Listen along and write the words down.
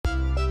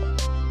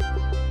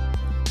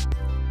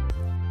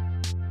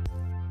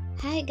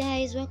Hi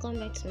guys, welcome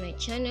back to my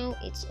channel.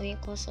 It's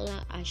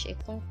Oyinkansola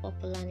Ashekun,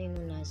 popularly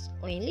known as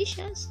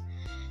Oyinlicious.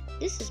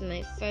 This is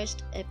my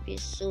first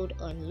episode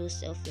on low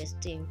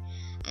self-esteem,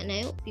 and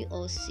I hope you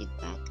all sit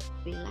back,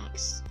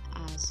 relax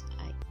as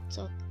I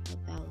talk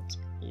about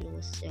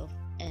low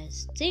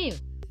self-esteem.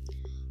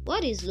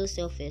 What is low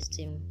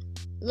self-esteem?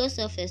 Low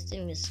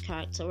self-esteem is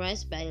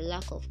characterized by a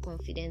lack of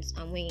confidence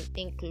and when you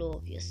think low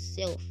of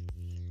yourself.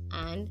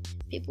 And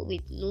people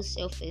with low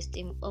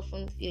self-esteem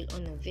often feel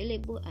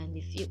unavailable and they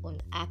feel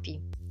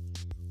unhappy.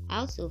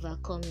 How to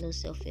overcome low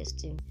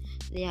self-esteem?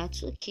 There are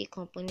two key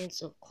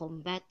components of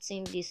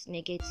combating this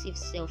negative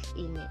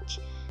self-image.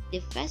 The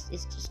first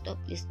is to stop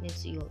listening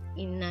to your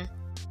inner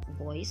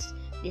voice.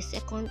 The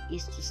second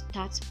is to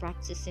start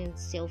practicing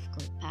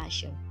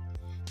self-compassion.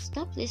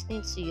 Stop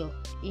listening to your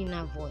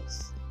inner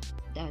voice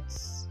that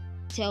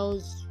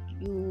tells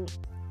you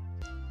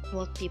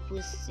what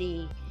people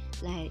say,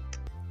 like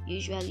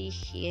usually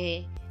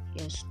hear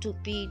you're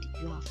stupid,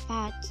 you are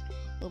fat,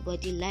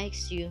 nobody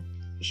likes you,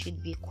 you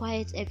should be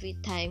quiet every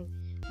time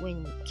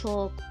when you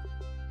talk,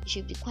 you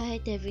should be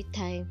quiet every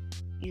time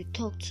you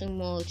talk too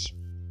much,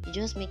 you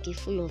just make a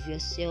fool of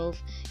yourself,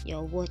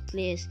 you're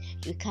worthless,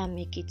 you can't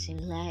make it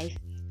in life.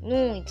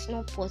 No, it's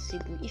not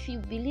possible. If you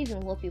believe in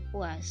what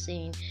people are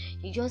saying,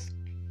 you just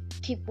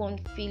keep on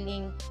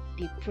feeling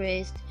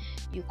depressed,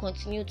 you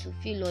continue to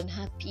feel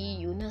unhappy,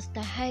 you not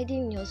start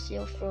hiding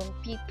yourself from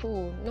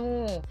people.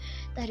 No,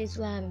 that is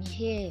why I'm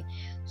here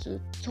to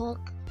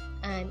talk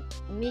and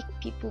make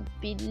people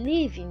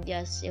believe in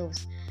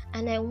themselves,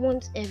 and I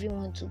want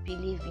everyone to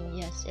believe in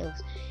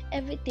themselves.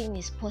 Everything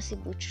is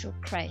possible through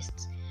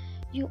Christ.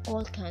 You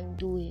all can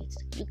do it.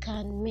 You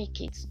can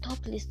make it. Stop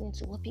listening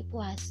to what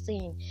people are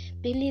saying.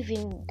 Believe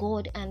in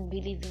God and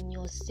believe in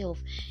yourself.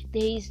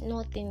 There is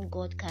nothing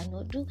God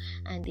cannot do,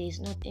 and there is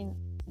nothing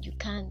you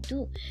can't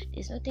do.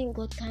 There's nothing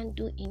God can't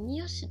do in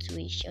your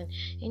situation.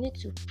 You need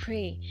to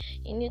pray.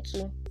 You need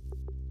to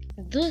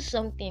do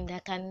something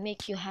that can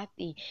make you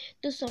happy.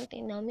 Do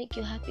something that'll make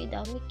you happy,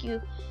 that'll make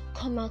you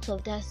come out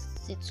of that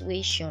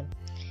situation.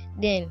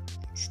 Then,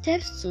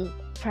 steps to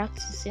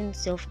practicing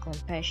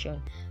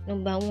self-compassion.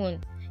 Number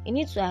one, you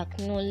need to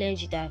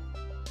acknowledge that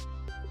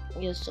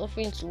you're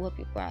suffering to what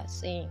people are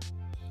saying.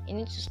 You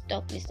need to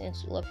stop listening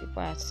to what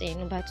people are saying.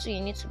 Number two,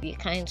 you need to be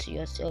kind to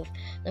yourself.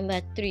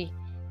 Number three,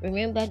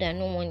 remember that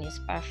no one is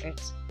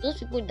perfect. Those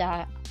people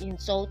that are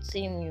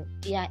insulting you,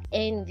 they are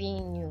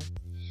envying you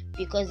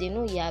because they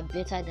know you are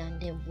better than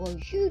them,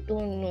 but you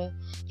don't know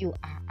you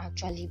are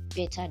actually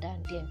better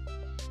than them.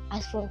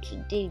 As from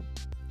today,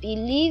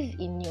 believe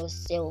in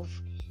yourself.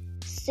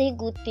 Say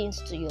good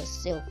things to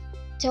yourself.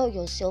 Tell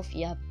yourself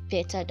you are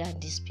better than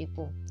these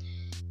people.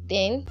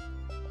 Then,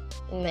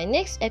 in my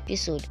next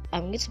episode,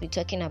 I'm going to be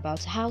talking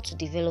about how to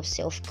develop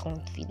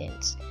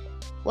self-confidence.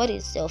 What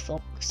is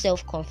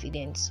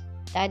self-confidence?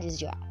 That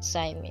is your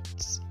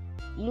assignment.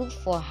 Look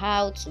for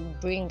how to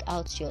bring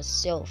out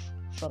yourself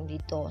from the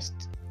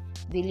dust.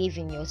 Believe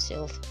in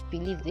yourself.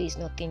 Believe there is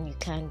nothing you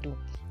can't do.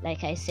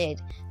 Like I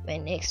said, my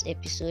next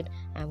episode,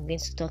 I'm going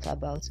to talk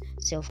about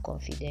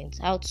self-confidence,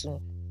 how to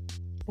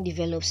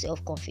develop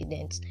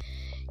self-confidence.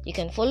 You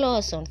can follow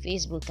us on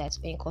Facebook at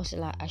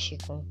Oyinkansola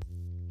Ashekun.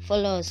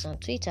 Follow us on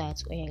Twitter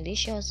at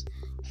Oyinlicious.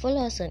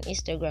 Follow us on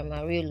Instagram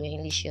at Real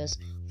Oyinlicious.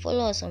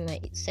 Follow us on my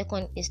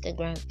second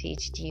Instagram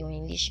page, The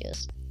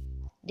Oyinlicious.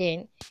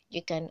 Then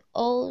you can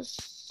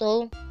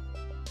also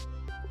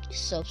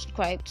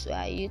subscribe to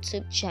our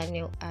YouTube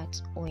channel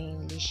at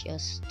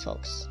Oyinlicious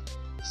Talks.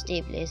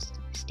 Stay blessed,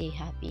 stay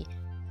happy.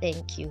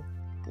 Thank you.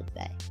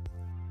 Goodbye.